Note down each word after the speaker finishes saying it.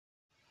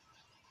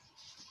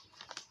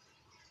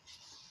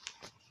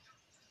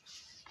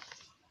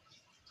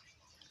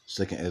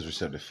Second Ezra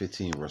chapter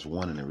 15, verse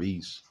 1, and it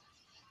reads,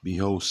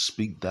 Behold,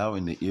 speak thou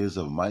in the ears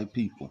of my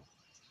people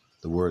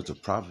the words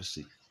of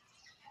prophecy,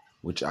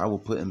 which I will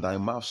put in thy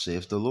mouth,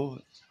 saith the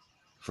Lord.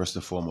 First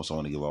and foremost, I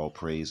want to give all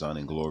praise,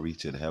 honor, and glory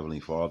to the Heavenly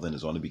Father and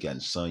His only begotten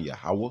Son,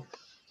 Yahweh,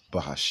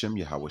 Bahashem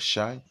Yahweh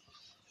Shai,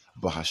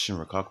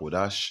 Bahashem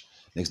Rakakwadash.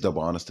 Next,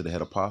 double honors to the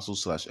head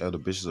apostles / elder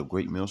bishops of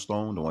Great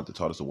Millstone, the one that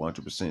taught us the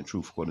 100%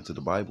 truth according to the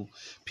Bible.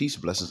 Peace,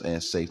 blessings,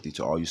 and safety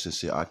to all you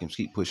sincere Akims.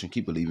 Keep pushing,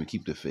 keep believing,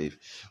 keep the faith.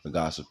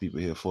 Regardless of people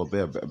here for a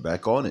bear,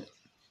 back on it.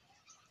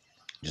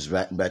 Just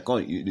back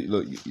on it.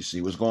 Look, you see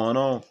what's going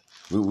on.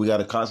 We got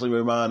to constantly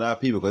remind our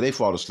people because they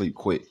fall asleep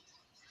quick.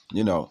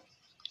 You know,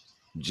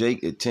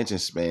 Jake attention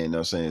span, you know what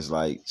I'm saying, is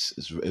like,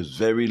 it's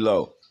very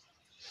low.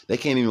 They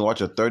can't even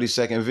watch a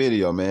 30-second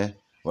video, man,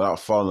 without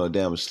falling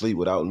damn asleep,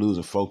 without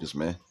losing focus,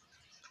 man.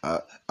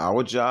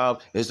 Our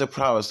job is to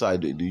prophesy.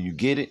 Do you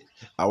get it?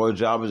 Our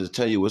job is to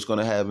tell you what's going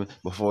to happen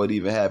before it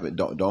even happens.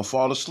 Don't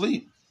fall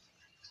asleep.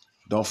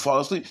 Don't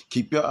fall asleep.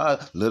 Keep your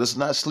eyes. Let us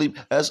not sleep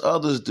as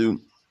others do.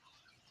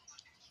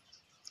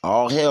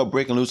 All hell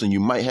breaking loose, and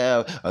you might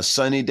have a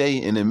sunny day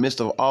in the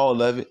midst of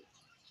all of it.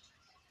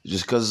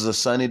 Just because it's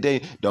a sunny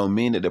day don't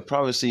mean that the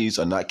prophecies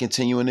are not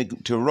continuing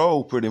to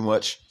roll, pretty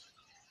much.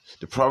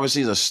 The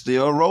prophecies are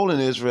still rolling,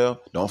 Israel.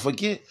 Don't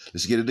forget.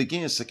 Let's get it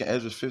again. 2nd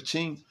Ezra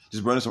 15.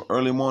 Just burning some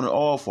early morning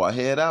oil before I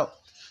head out.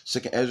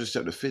 2nd Ezra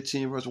chapter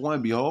 15, verse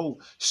 1.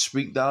 Behold,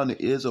 speak thou in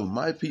the ears of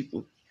my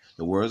people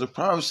the words of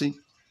prophecy.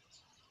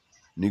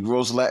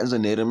 Negroes, Latins,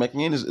 and Native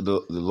Americans,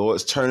 the Lord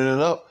is turning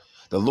it up.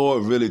 The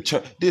Lord really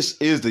turned. This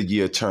is the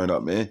year turn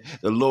up, man.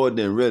 The Lord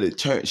didn't really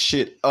turn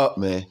shit up,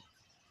 man.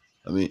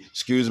 I mean,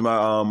 excuse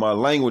my my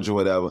language or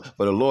whatever,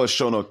 but the Lord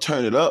showing up,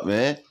 turn it up,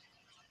 man.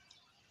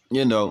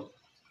 You know,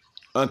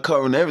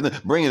 uncovering everything,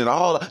 bringing it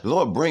all. The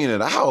Lord bringing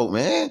it out,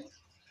 man.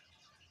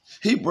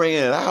 He bringing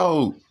it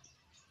out.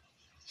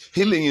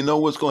 He letting you know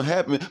what's going to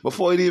happen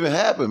before it even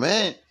happened,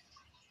 man.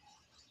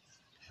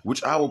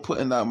 Which I will put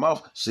in thy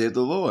mouth, saith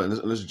the Lord.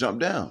 Let's jump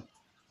down.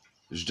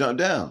 Let's jump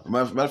down.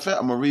 Matter of fact,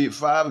 I'm going to read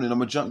 5 and then I'm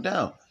going to jump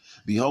down.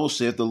 Behold,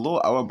 saith the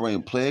Lord, I will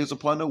bring plagues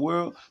upon the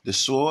world, the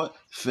sword,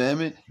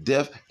 famine,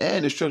 death,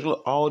 and destruction.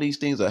 All these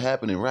things are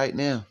happening right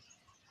now.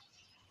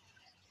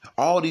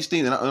 All these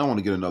things, and I don't want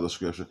to get another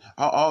scripture.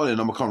 All that,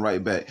 and I'm going to come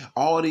right back.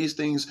 All these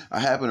things are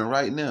happening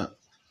right now.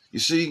 You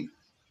see,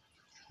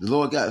 the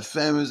Lord got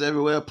famines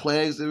everywhere,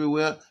 plagues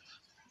everywhere.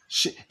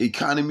 Shit,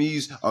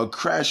 economies are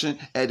crashing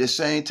at the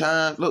same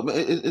time. Look,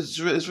 it's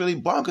really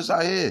bonkers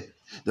out here.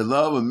 The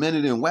love of many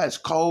then wax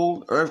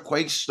cold,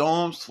 earthquakes,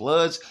 storms,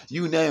 floods,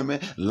 you name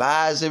it,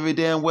 lies every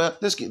damn well.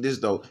 Let's get this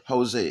though,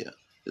 Hosea.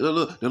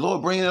 The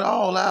Lord bringing it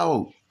all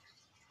out.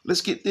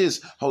 Let's get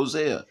this,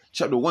 Hosea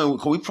chapter 1.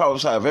 We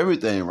prophesy of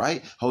everything,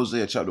 right?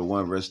 Hosea chapter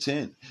 1, verse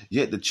 10.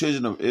 Yet the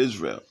children of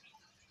Israel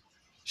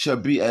shall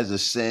be as the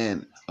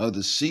sand of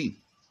the sea,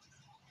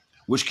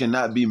 which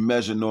cannot be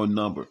measured nor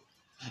numbered.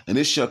 And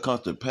it shall come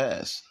to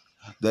pass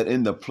that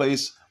in the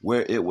place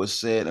where it was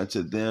said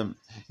unto them,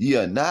 ye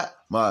are not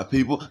my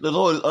people, the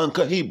Lord is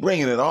uncut. He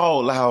bringing it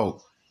all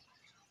out.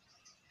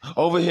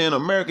 Over here in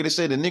America, they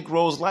say the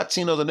Negroes,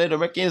 Latinos, and Native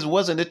Americans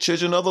wasn't the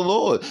children of the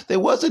Lord. They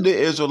wasn't the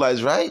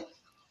Israelites, right?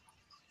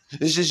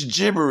 It's just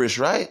gibberish,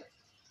 right?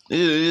 It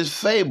is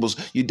fables.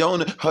 You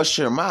don't hush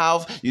your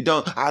mouth.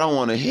 I don't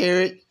want to hear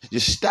it.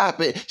 Just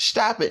stop it.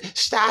 Stop it.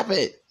 Stop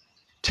it.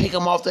 Take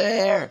them off the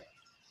air.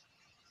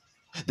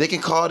 They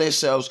can call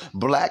themselves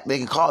black. They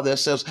can call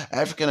themselves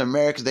African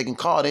Americans. They can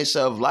call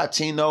themselves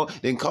Latino.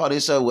 They can call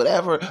themselves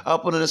whatever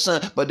up under the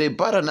sun. But they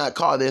better not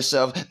call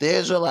themselves the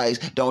Israelites.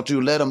 Don't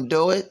you let them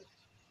do it.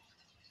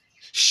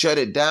 Shut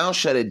it down.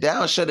 Shut it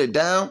down. Shut it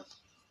down.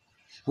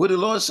 What did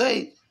the Lord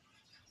say?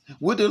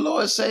 What did the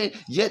Lord say?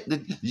 Yet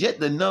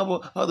the number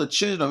of the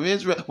children of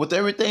Israel, with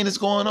everything that's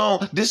going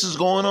on, this is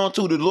going on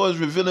too. The Lord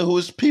is revealing who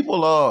His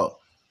people are.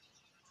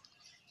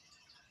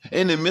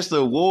 In the midst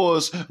of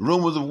wars,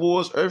 rumors of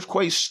wars,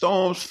 earthquakes,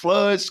 storms,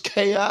 floods,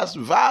 chaos,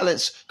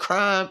 violence,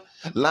 crime,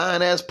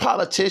 lying-ass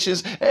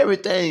politicians,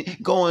 everything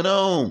going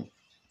on.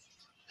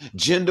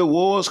 Gender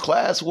wars,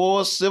 class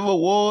wars,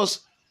 civil wars,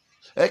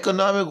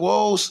 economic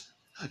wars.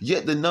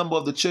 Yet the number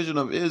of the children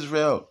of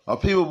Israel, our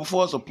people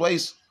before us a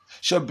place,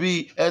 shall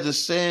be as the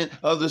sand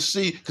of the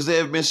sea, because they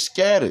have been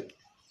scattered.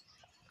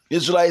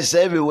 Israelites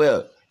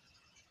everywhere.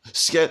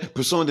 Scattered,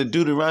 pursuant to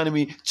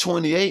Deuteronomy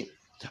 28,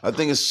 I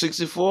think it's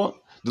 64.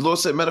 The Lord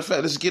said, matter of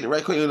fact, let's get it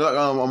right quick. I'm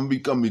gonna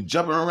be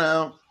jumping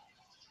around.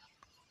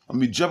 I'm gonna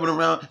be jumping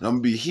around, and I'm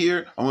gonna be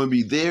here. I'm gonna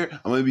be there.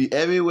 I'm gonna be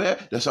everywhere.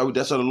 That's how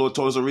the Lord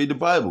told us to read the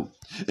Bible.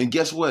 And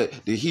guess what?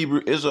 The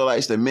Hebrew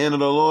Israelites, the men of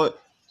the Lord,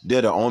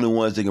 they're the only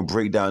ones that can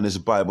break down this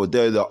Bible.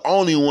 They're the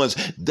only ones.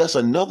 That's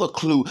another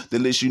clue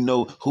that lets you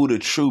know who the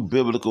true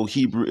biblical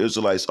Hebrew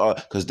Israelites are,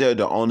 because they're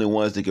the only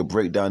ones that can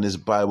break down this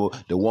Bible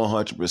the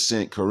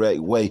 100% correct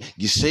way.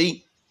 You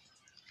see?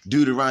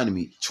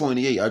 Deuteronomy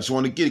 28. I just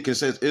want to get it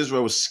because it says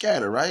Israel was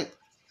scattered, right?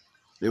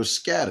 They were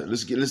scattered.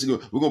 Let's go.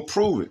 We're going to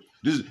prove it.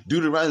 This is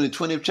Deuteronomy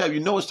 20th chapter. You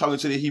know it's talking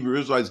to the Hebrew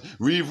Israelites.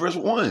 Read verse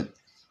 1.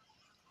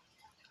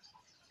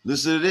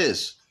 Listen to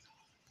this.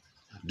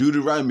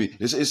 Deuteronomy,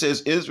 it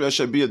says Israel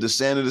shall be of the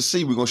sand of the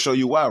sea. We're going to show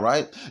you why,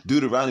 right?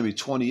 Deuteronomy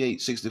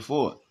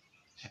 28:64.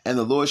 And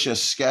the Lord shall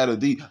scatter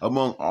thee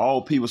among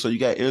all people. So you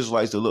got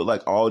Israelites that look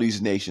like all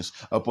these nations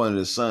up under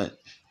the sun.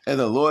 And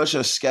the Lord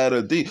shall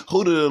scatter thee.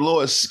 Who did the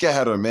Lord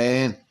scatter,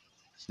 man?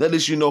 That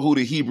lets you know who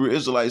the Hebrew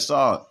Israelites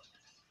are.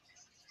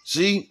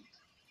 See?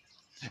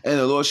 And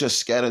the Lord shall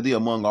scatter thee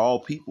among all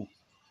people,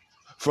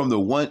 from the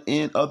one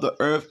end of the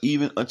earth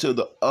even unto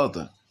the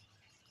other.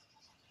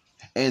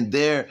 And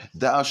there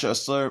thou shalt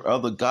serve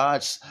other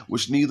gods,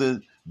 which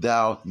neither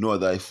thou nor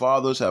thy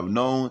fathers have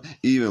known,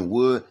 even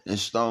wood and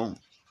stone.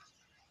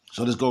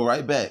 So let's go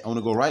right back. I want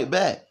to go right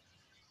back.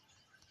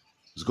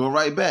 Let's go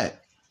right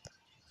back.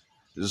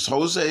 This is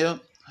Hosea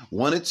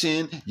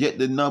 1:10. Yet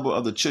the number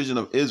of the children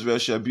of Israel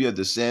shall be as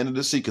the sand of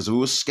the sea, because we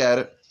were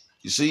scattered.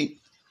 You see,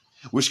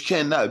 which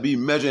cannot be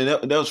measured.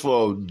 And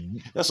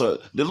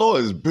the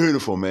Lord is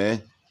beautiful,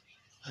 man.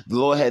 The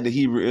Lord had the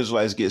Hebrew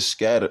Israelites get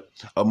scattered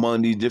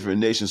among these different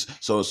nations,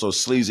 so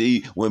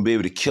Sleazy wouldn't be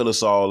able to kill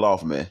us all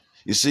off, man.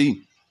 You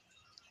see,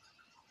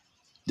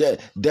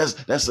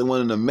 that's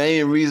one of the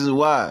main reasons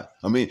why.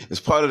 I mean,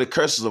 it's part of the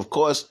curses, of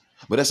course,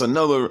 but that's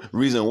another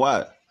reason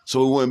why.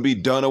 So it wouldn't be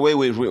done away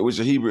with, which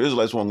the Hebrew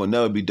Israelites weren't gonna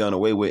never be done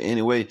away with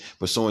anyway.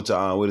 Pursuant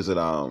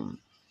to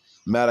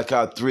Malachi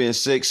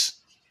 3:6.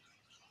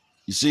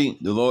 You see,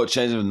 the Lord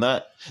changeth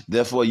not.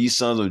 Therefore, ye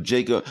sons of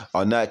Jacob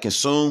are not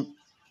consumed.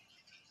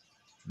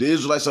 The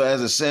Israelites are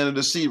as the sand of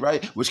the sea,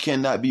 right? Which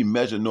cannot be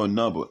measured nor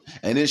numbered.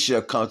 And it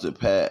shall come to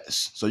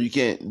pass. So you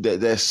can't,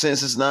 that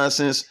census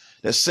nonsense.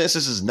 That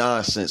census is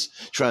nonsense.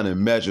 Trying to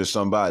measure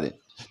somebody.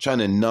 Trying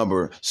to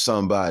number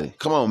somebody.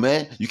 Come on,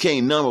 man. You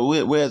can't number.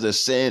 Where's the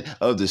sand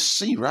of the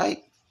sea,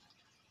 right?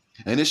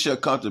 And it shall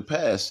come to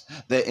pass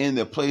that in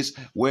the place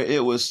where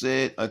it was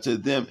said unto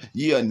them,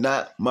 ye are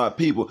not my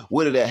people.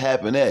 Where did that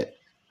happen at?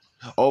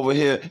 Over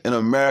here in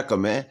America,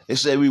 man. They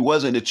said we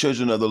wasn't the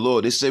children of the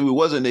Lord. They said we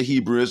wasn't the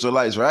Hebrew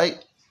Israelites, right?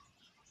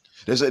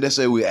 They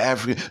said we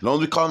African. As long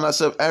as we call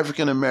ourselves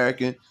African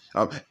American,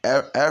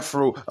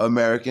 Afro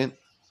American,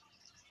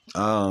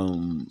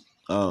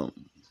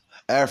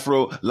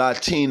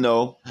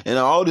 Afro-Latino, and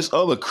all this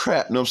other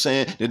crap, you know what I'm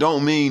saying? They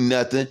don't mean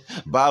nothing.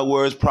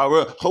 Bywords,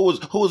 proverbs. Who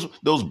was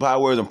those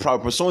bywords and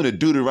proverbs? Pursuant to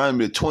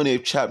Deuteronomy, the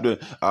 28th chapter,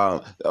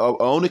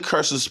 on the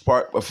curses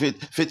part of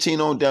 15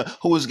 on down,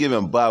 who was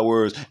given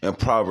bywords and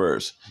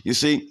proverbs? You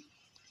see?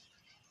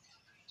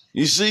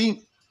 The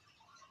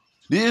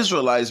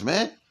Israelites,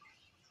 man.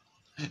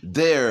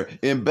 There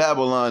in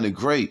Babylon the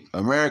Great,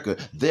 America,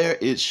 there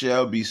it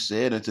shall be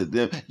said unto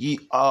them, ye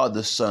are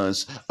the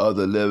sons of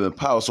the living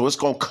power. So it's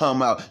going to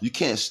come out. You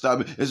can't stop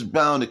it. It's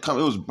bound to come.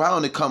 It was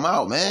bound to come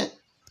out, man.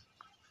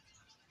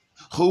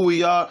 Who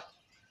we are,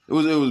 it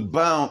was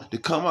bound to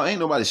come out.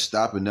 Ain't nobody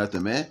stopping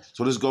nothing, man.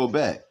 So let's go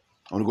back.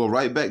 I want to go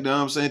right back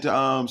down, I'm saying,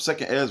 to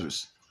Second Ezra.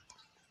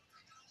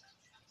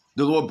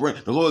 The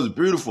Lord is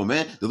beautiful,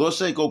 man. The Lord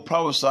said, go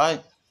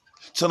prophesy.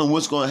 Tell them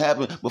what's going to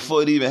happen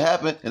before it even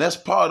happened. And that's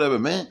part of it,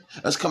 man.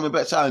 That's coming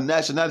back to our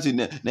nationality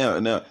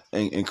now.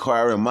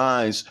 Inquiring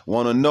minds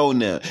want to know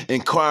now.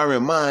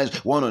 Inquiring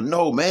minds want to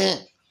know, man.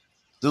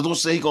 The Lord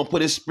say he's going to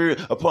put his spirit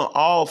upon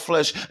all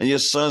flesh, and your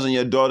sons and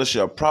your daughters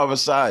shall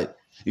prophesy.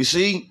 You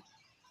see?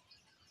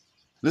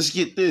 Let's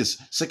get this.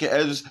 2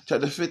 Ezra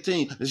chapter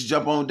 15. Let's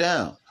jump on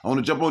down. I want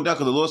to jump on down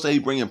because the Lord say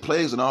he's bringing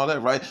plagues and all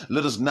that, right?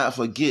 Let us not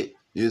forget,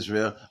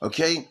 Israel.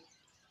 Okay?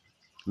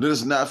 Let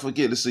us not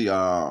forget. Let's see.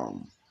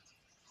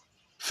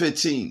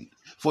 15.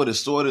 For the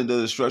sword and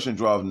the destruction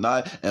draweth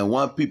nigh, and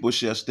one people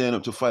shall stand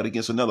up to fight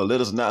against another. Let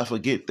us not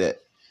forget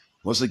that.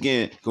 Once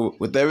again,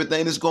 with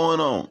everything that's going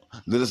on,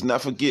 let us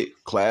not forget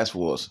class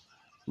wars,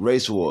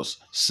 race wars,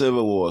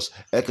 civil wars,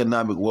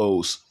 economic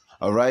woes.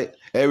 All right?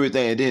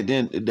 Everything. And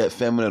then that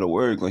famine of the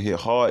word going to hit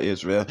hard,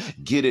 Israel.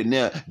 Get it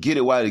now. Get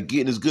it while the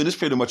getting is good. It's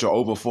pretty much an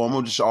open form.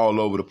 I'm just all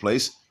over the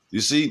place. You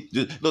see?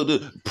 Just,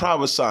 look,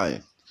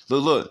 prophesying.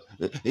 Look,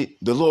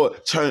 the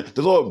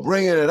Lord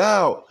bringing it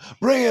out.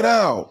 Bring it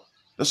out.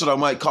 That's what I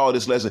might call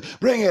this lesson.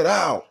 Bring it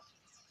out.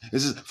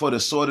 This is for the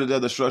sword of their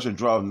destruction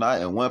draweth nigh,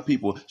 and one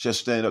people shall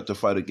stand up to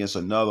fight against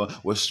another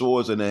with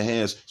swords in their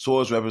hands.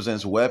 Swords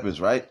represents weapons,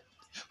 right?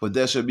 For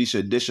there shall be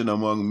sedition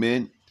among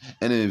men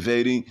and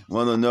invading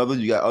one another.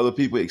 You got other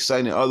people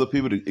exciting other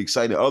people to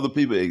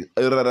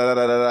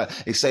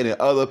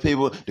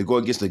go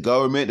against the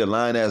government, the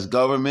lying-ass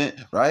government,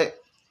 right?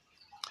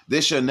 They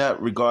shall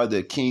not regard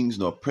their kings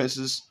nor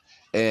princes,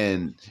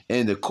 and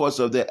in the course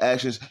of their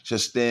actions shall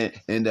stand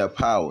in their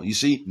power. You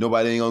see,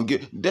 nobody ain't gonna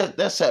get that.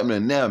 That's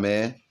happening now,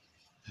 man.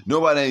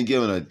 Nobody ain't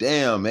giving a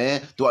damn,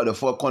 man, throughout the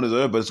four corners of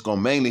the earth, but it's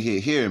gonna mainly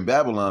hit here in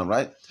Babylon,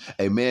 right?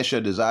 A man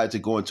shall desire to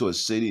go into a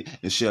city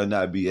and shall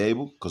not be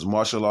able, because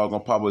martial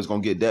law is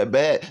gonna get that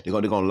bad. They're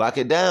gonna lock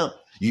it down.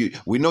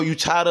 We know you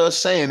tired of us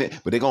saying it,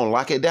 but they're gonna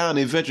lock it down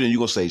eventually, and you're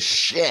gonna say,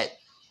 shit.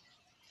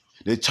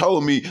 They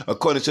told me,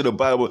 according to the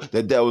Bible,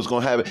 that was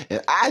going to happen,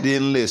 and I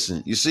didn't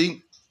listen. You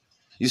see?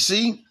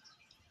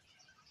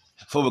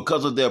 For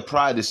because of their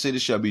pride, the city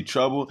shall be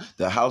troubled,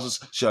 the houses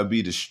shall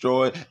be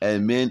destroyed,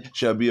 and men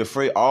shall be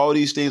afraid. All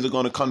these things are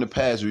going to come to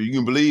pass. You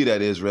can believe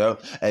that, Israel.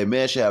 A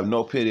man shall have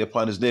no pity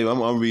upon his neighbor.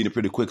 I'm reading it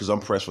pretty quick because I'm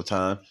pressed for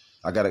time.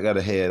 I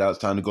gotta head out. It's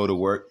time to go to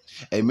work.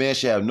 A man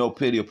shall have no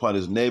pity upon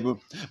his neighbor,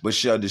 but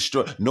shall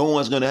destroy. No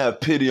one's going to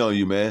have pity on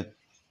you, man.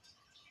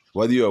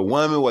 Whether you're a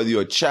woman, whether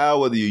you're a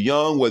child, whether you're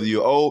young, whether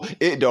you're old,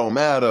 it don't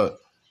matter.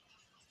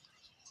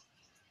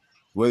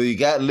 Whether you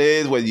got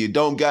legs, whether you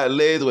don't got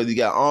legs, whether you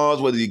got arms,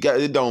 whether you got,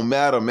 it don't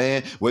matter,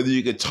 man. Whether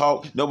you can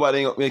talk, nobody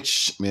ain't gonna,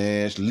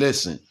 man,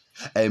 listen.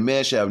 A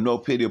man shall have no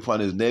pity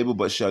upon his neighbor,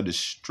 but shall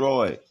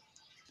destroy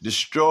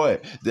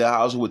their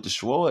house with the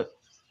sword.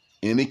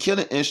 Any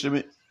killing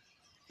instrument,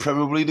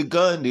 preferably the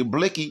gun, the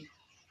blicky.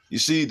 You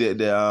see,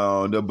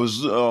 the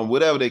bazooka,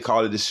 whatever they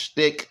call it, the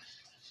stick.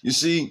 You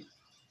see,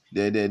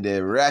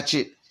 the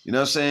ratchet, you know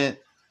what I'm saying?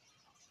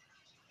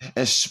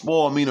 And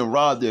spoil, meaning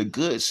rob their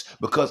goods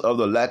because of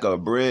the lack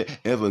of bread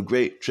and of a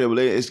great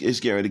tribulation. It's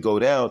getting ready to go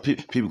down.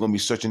 People going to be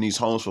searching these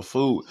homes for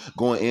food,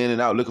 going in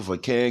and out, looking for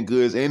canned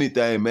goods,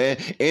 anything, man.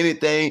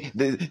 Anything.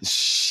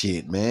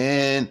 Shit,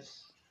 man.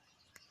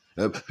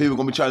 People going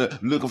to be trying to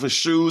looking for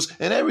shoes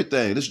and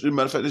everything.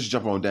 Matter of fact, let's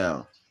jump on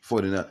down.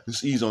 49.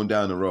 Let's ease on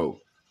down the road.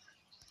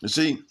 You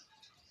see?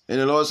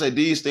 And the Lord said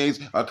these things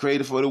are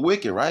created for the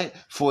wicked, right?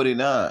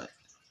 49.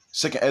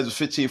 2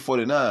 Ezra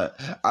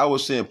 15:49. I will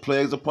send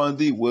plagues upon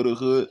thee,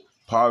 widowhood,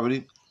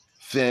 poverty,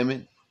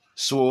 famine,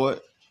 sword,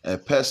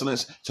 and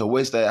pestilence to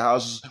waste thy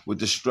houses with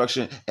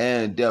destruction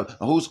and death.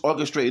 And who's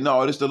orchestrating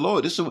all this? The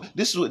Lord. This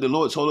is what the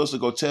Lord told us to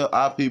go tell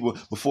our people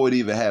before it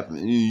even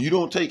happened. You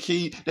don't take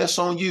heed, that's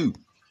on you.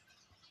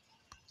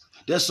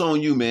 That's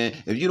on you, man.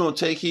 If you don't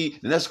take heed,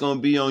 then that's going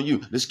to be on you.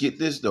 Let's get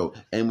this, though.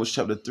 Amos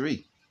chapter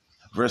 3,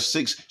 verse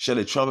 6. Shall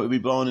the trumpet be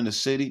blown in the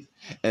city,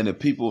 and the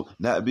people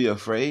not be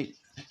afraid?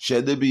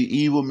 Shall there be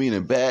evil,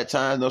 meaning bad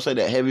times? Don't say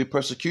that heavy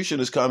persecution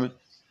is coming.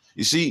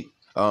 You see,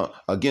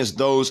 against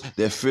those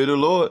that fear the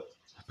Lord.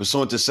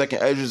 Pursuant to 2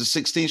 Ezra, the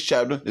 16th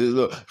chapter.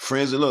 Look,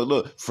 friends are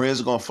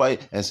going to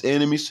fight as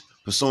enemies.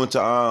 Pursuant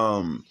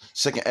to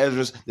 2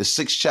 Ezra, the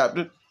 6th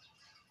chapter.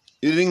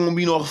 It ain't going to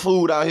be no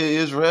food out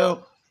here,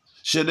 Israel.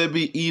 Shall there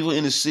be evil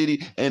in the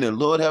city, and the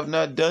Lord have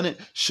not done it?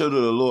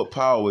 Surely the Lord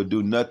power will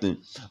do nothing,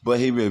 but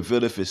he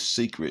revealeth his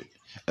secret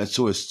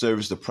unto his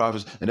servants, the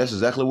prophets. And that's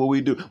exactly what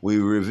we do. We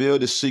reveal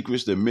the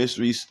secrets, the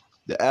mysteries,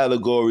 the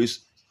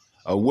allegories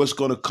of what's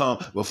going to come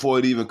before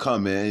it even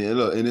comes, man. And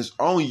look, and it's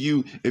on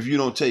you if you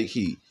don't take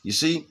heed. You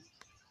see?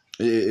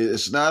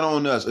 It's not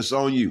on us. It's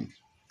on you.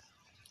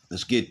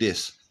 Let's get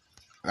this.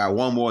 I got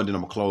one more, and then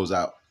I'm going to close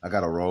out. I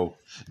got to roll.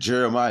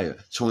 Jeremiah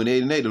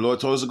 28:8. The Lord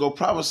told us to go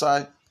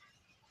prophesy.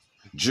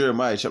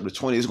 Jeremiah chapter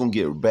 20. It's going to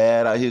get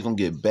bad out here. It's going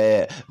to get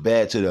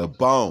bad to the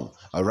bone.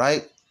 All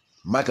right?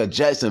 Michael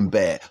Jackson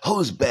bad.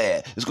 Who's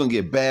bad? It's going to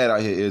get bad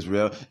out here,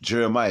 Israel.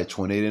 Jeremiah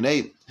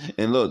 28:8.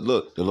 And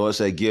look, the Lord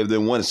said, give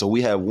them warning. So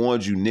we have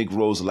warned you,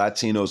 Negroes,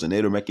 Latinos, and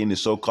Native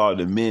Americans, so-called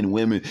the men,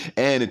 women,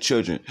 and the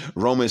children.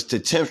 Romans, the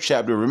 10th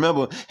chapter.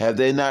 Remember, have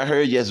they not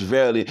heard? Yes,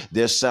 verily,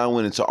 their sound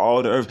went into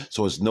all the earth.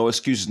 So it's no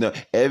excuses now.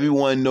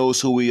 Everyone knows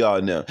who we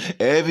are now.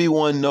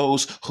 Everyone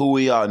knows who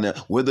we are now.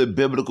 We're the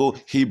biblical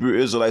Hebrew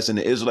Israelites, and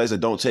the Israelites that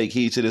don't take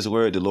heed to this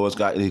word, the Lord's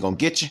God, He's going to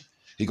get you.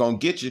 He's going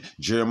to get you.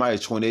 Jeremiah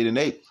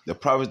 28:8. The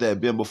prophets that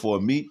have been before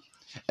me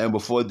and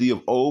before thee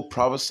of old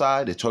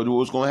prophesied. They told you what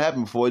was going to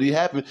happen before it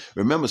happened.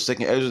 Remember, 2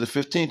 Ezra, the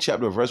 15th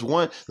chapter, verse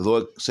 1. The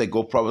Lord said,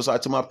 go prophesy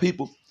to my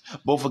people,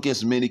 both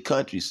against many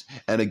countries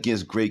and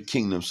against great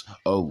kingdoms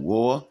of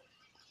war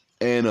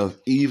and of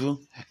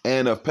evil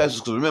and of pestilence.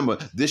 Because remember,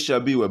 this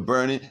shall be with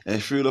burning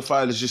and fuel of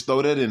fire. Let's just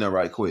throw that in there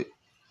right quick.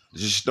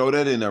 Just throw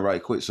that in there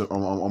right quick. So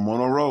I'm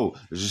on a roll.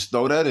 Let's just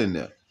throw that in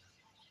there.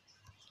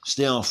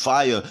 Stay on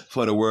fire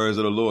for the words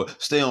of the Lord.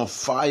 Stay on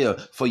fire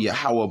for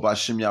Yahweh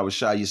B'Shem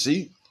Yahushua. You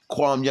see?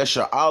 Kwam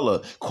Yasha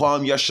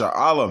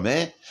Allah,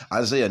 man.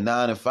 Isaiah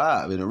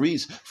 9:5. And it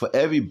reads, for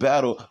every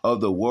battle of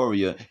the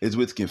warrior is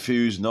with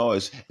confused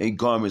noise and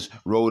garments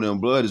rolled in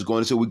blood. It's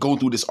going to say, we go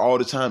through this all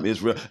the time,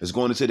 Israel. It's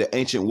going into the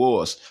ancient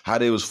wars, how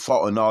they was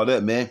fought and all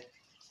that, man.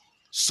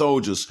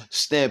 Soldiers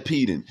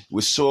stampeding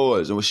with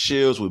swords and with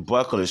shields, with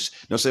bucklers, you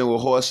know what I'm saying,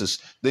 with horses,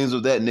 things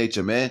of that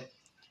nature, man.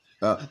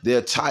 Their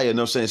attire, you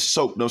know what I'm saying,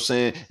 soaked, you know what I'm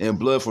saying, in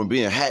blood from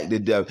being hacked to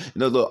death. You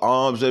know, little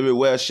arms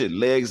everywhere, shit,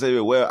 legs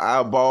everywhere,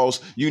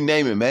 eyeballs, you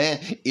name it, man.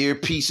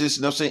 Earpieces,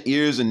 you know what I'm saying,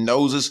 ears and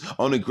noses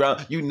on the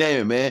ground, you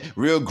name it, man.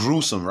 Real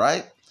gruesome,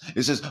 right?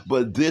 It says,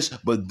 but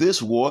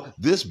this war,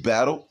 this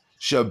battle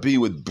shall be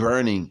with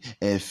burning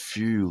and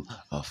fuel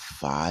of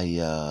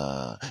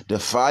fire. The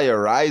fire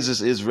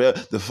rises, Israel.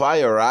 The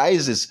fire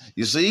rises,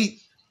 you see?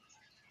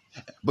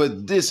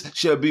 But this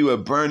shall be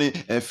with burning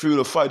and fuel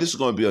of fire. This is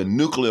going to be a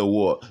nuclear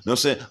war. You know what I'm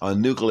saying? A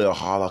nuclear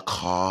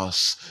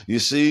holocaust. You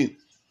see?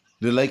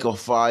 The lake of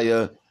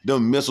fire, the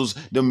missiles,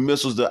 the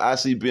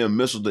ICBM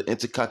missiles, the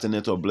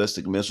intercontinental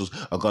ballistic missiles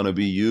are going to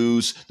be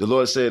used. The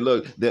Lord said,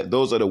 look, that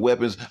those are the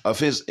weapons of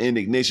his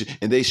indignation,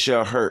 and they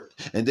shall hurt.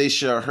 And they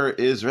shall hurt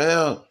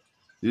Israel.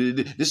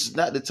 This is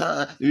not the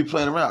time to be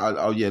playing around.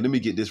 Oh yeah, let me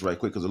get this right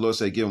quick, because the Lord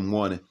said, give them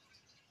warning.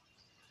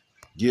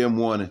 Give them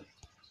warning.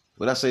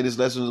 What I say this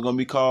lesson is going to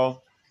be called?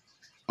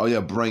 Oh yeah,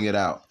 bring it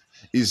out.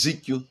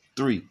 Ezekiel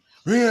 3.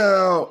 Bring it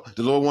out.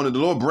 The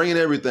Lord bringing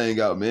everything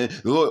out, man.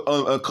 The Lord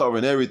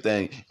uncovering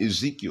everything.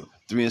 Ezekiel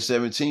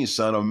 3:17.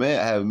 Son of man,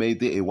 I have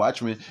made thee a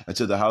watchman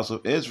unto the house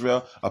of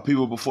Israel, a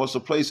people before the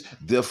place.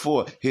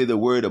 Therefore, hear the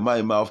word of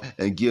my mouth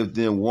and give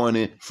them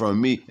warning from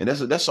me. And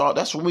that's all.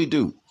 That's what we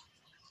do.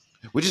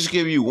 We just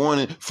give you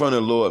warning from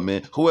the Lord,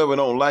 man. Whoever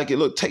don't like it,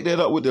 look, take that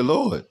up with the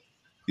Lord.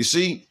 You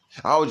see,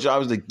 our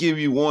job is to give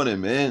you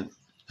warning, man.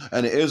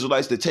 And the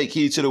Israelites that take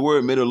heed to the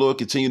word, may the Lord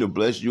continue to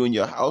bless you and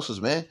your houses,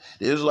 man.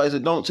 The Israelites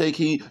that don't take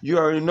heed, you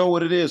already know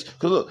what it is.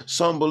 Because look,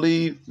 some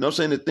believe, you know what I'm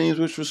saying, the things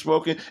which were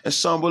spoken, and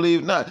some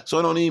believe not. So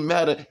it don't even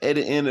matter at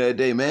the end of the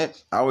day, man.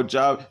 Our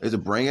job is to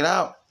bring it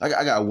out. I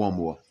got one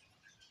more.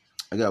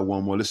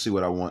 Let's see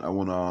what I want. I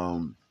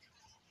want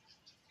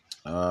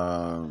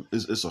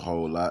it's a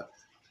whole lot.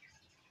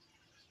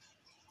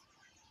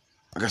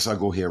 I guess I'll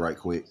go here right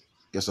quick.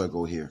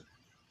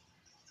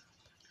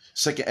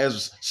 Second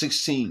Ezra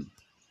 16.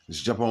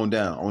 Let's jump on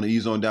down. I want to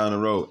ease on down the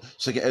road.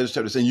 Second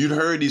Ezra chapter 10. You'd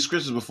heard these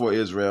scriptures before,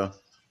 Israel.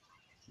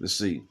 Let's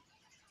see.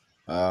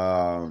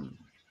 Let's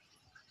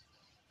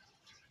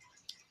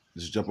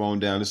jump on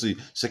down. Let's see.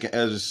 Second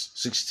Ezra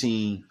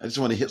 16. I just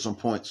want to hit some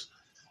points.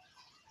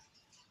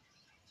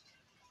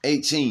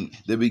 18.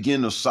 The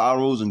beginning of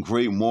sorrows and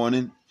great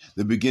mourning.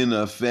 The beginning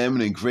of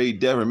famine and great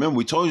death. Remember,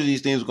 we told you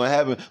these things were going to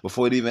happen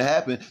before it even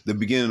happened. The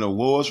beginning of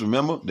wars.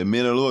 Remember, the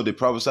men of the Lord, they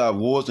prophesied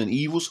wars and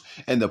evils,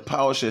 and the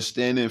power shall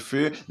stand in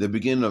fear. The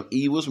beginning of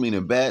evils,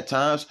 meaning bad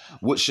times.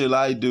 What shall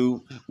I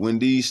do when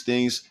these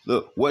things,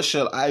 look, what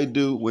shall I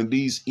do when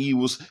these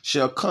evils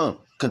shall come?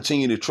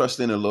 Continue to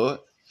trust in the Lord.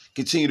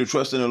 Continue to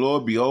trust in the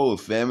Lord.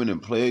 Behold, famine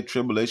and plague,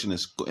 tribulation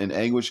and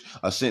anguish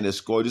are sent as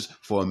scourges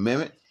for a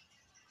moment.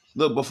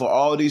 Look, but for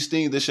all these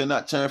things, they shall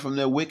not turn from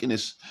their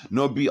wickedness,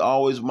 nor be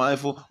always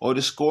mindful of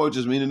the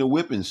scourges, meaning the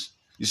whippings.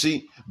 You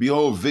see,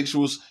 behold,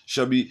 victuals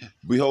shall be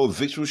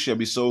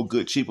so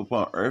good cheap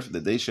upon earth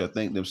that they shall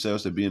think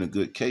themselves to be in a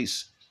good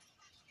case.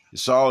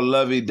 It's all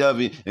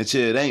lovey-dovey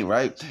until it ain't,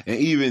 right? And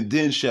even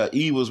then shall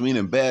evils,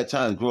 meaning bad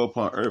times, grow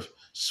upon earth,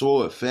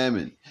 sword,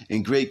 famine,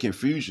 and great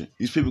confusion.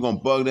 These people gonna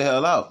bug the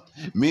hell out.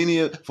 Many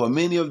of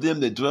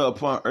them that dwell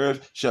upon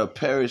earth shall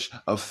perish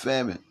of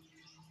famine.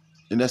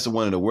 And that's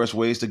one of the worst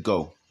ways to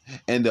go.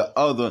 And the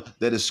other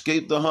that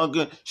escape the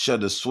hunger shall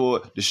the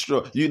sword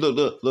destroy. You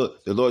look.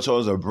 The Lord told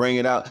us to bring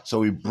it out, so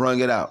we brung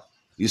it out.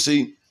 You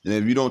see? And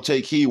if you don't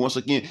take heed, once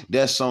again,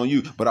 that's on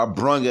you. But I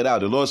brung it out.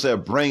 The Lord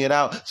said, bring it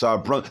out. So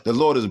the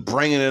Lord is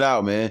bringing it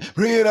out, man.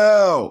 Bring it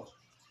out.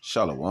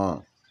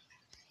 Shalom.